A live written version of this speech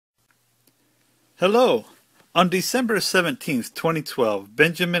Hello. On December 17th, 2012,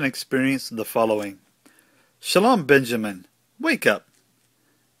 Benjamin experienced the following. Shalom Benjamin, wake up.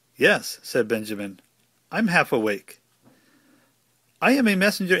 Yes, said Benjamin, I'm half awake. I am a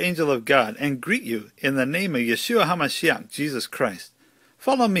messenger angel of God and greet you in the name of Yeshua HaMashiach, Jesus Christ.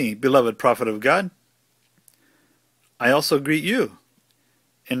 Follow me, beloved prophet of God. I also greet you,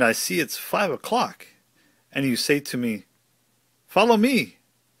 and I see it's 5 o'clock, and you say to me, follow me.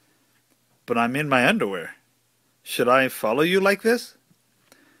 But I'm in my underwear. Should I follow you like this?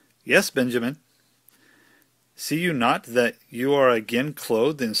 Yes, Benjamin. See you not that you are again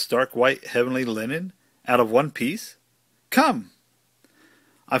clothed in stark white heavenly linen out of one piece? Come!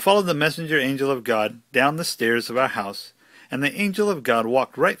 I followed the messenger angel of God down the stairs of our house, and the angel of God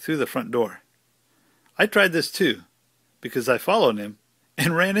walked right through the front door. I tried this too, because I followed him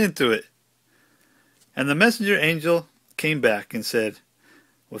and ran into it. And the messenger angel came back and said,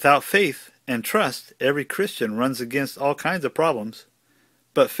 without faith and trust, every Christian runs against all kinds of problems,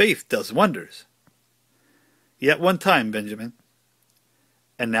 but faith does wonders. Yet one time, Benjamin,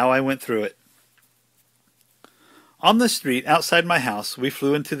 and now I went through it. On the street outside my house, we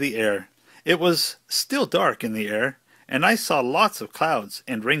flew into the air. It was still dark in the air, and I saw lots of clouds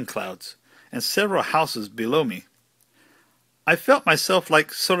and rain clouds, and several houses below me. I felt myself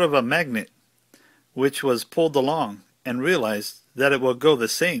like sort of a magnet, which was pulled along, and realized that it will go the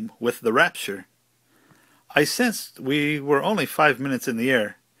same with the rapture. I sensed we were only 5 minutes in the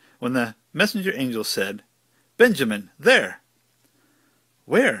air, when the messenger angel said, Benjamin, there!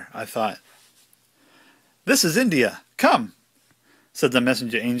 Where? I thought. This is India. Come, said the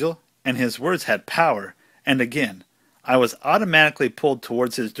messenger angel, and his words had power, and again, I was automatically pulled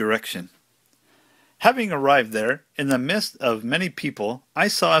towards his direction. Having arrived there, in the midst of many people, I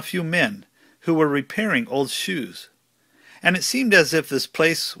saw a few men who were repairing old shoes, and it seemed as if this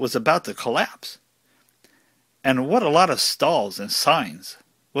place was about to collapse. And what a lot of stalls and signs,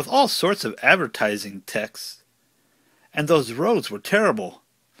 with all sorts of advertising texts. And those roads were terrible,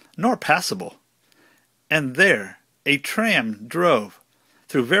 nor passable. And there a tram drove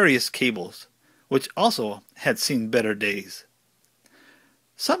through various cables, which also had seen better days.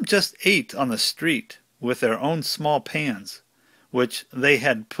 Some just ate on the street with their own small pans, which they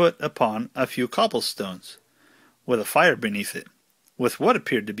had put upon a few cobblestones, with a fire beneath it, with what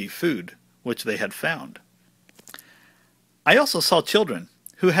appeared to be food, which they had found. I also saw children,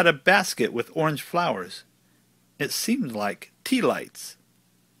 who had a basket with orange flowers. It seemed like tea lights.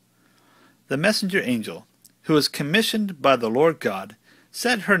 The messenger angel, who was commissioned by the Lord God,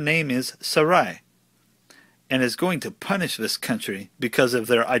 said her name is Sarai, and is going to punish this country because of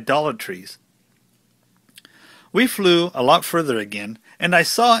their idolatries. We flew a lot further again, and I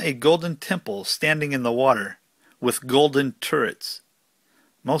saw a golden temple standing in the water, with golden turrets.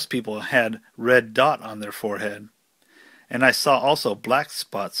 Most people had red dot on their forehead, and I saw also black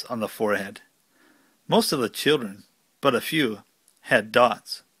spots on the forehead. Most of the children, but a few, had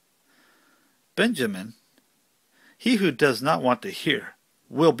dots. Benjamin, he who does not want to hear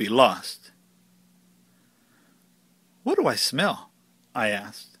will be lost. What do I smell? I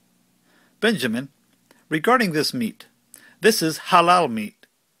asked. Benjamin, regarding this meat, this is halal meat.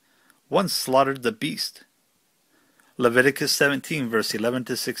 One slaughtered the beast. Leviticus 17, verse 11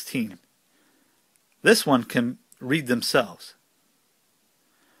 to 16. This one can read themselves.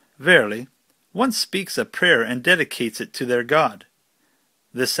 Verily, one speaks a prayer and dedicates it to their God,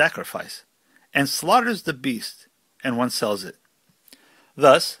 this sacrifice, and slaughters the beast, and one sells it.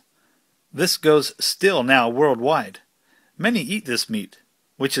 Thus, this goes still now worldwide. Many eat this meat,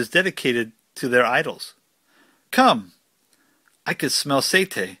 which is dedicated to their idols. Come! I could smell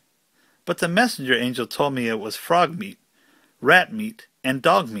sate, but the messenger angel told me it was frog meat, rat meat, and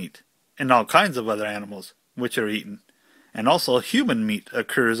dog meat, and all kinds of other animals, which are eaten. And also human meat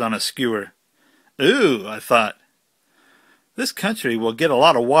occurs on a skewer. Ooh, I thought. This country will get a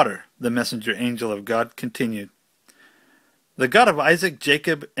lot of water, the messenger angel of God continued. The God of Isaac,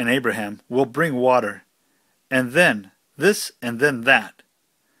 Jacob, and Abraham will bring water, and then this and then that.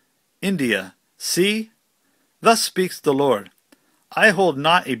 India, see? Thus speaks the Lord. I hold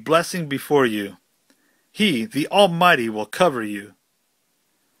not a blessing before you. He, the Almighty, will cover you.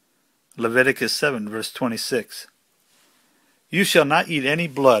 Leviticus 7, verse 26. You shall not eat any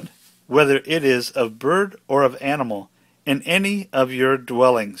blood, whether it is of bird or of animal, in any of your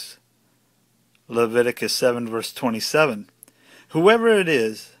dwellings. Leviticus 7, verse 27. Whoever it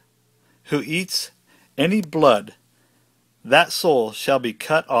is who eats any blood, that soul shall be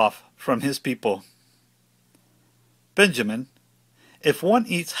cut off from his people. Benjamin, if one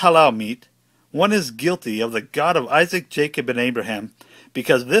eats halal meat, one is guilty of the God of Isaac, Jacob, and Abraham,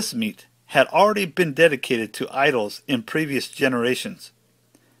 because this meat had already been dedicated to idols in previous generations.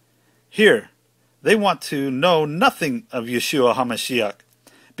 Here, they want to know nothing of Yeshua HaMashiach,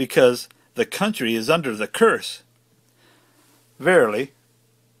 because the country is under the curse. Verily,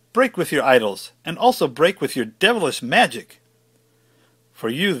 break with your idols, and also break with your devilish magic. For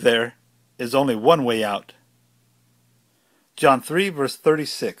you there is only one way out. John 3, verse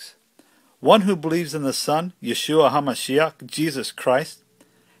 36. One who believes in the Son, Yeshua HaMashiach, Jesus Christ,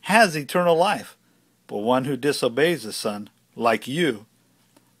 has eternal life, but one who disobeys the Son, like you,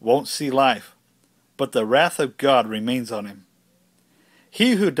 won't see life, but the wrath of God remains on him.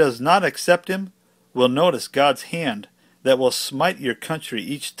 He who does not accept him will notice God's hand that will smite your country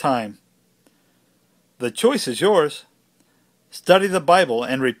each time. The choice is yours. Study the Bible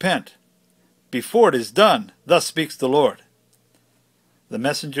and repent before it is done. Thus speaks the Lord. The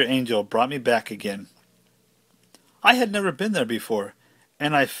messenger angel brought me back again. I had never been there before,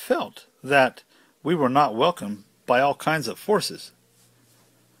 and I felt that we were not welcomed by all kinds of forces.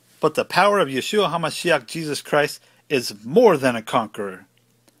 But the power of Yeshua HaMashiach Jesus Christ is more than a conqueror.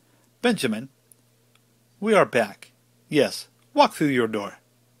 Benjamin, we are back. Yes, walk through your door.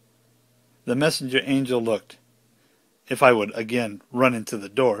 The messenger angel looked, if I would again run into the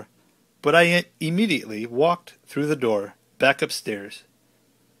door, but I immediately walked through the door back upstairs.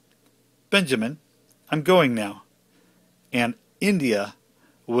 Benjamin, I'm going now, and India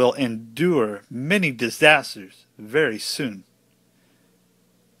will endure many disasters very soon.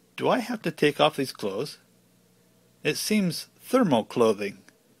 Do I have to take off these clothes? It seems thermal clothing.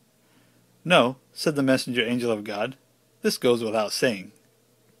 No, said the messenger angel of God. This goes without saying.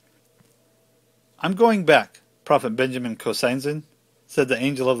 I'm going back, Prophet Benjamin Cousijnsen, said the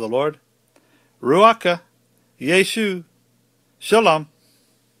angel of the Lord. Ruaka, Yeshu, Shalom.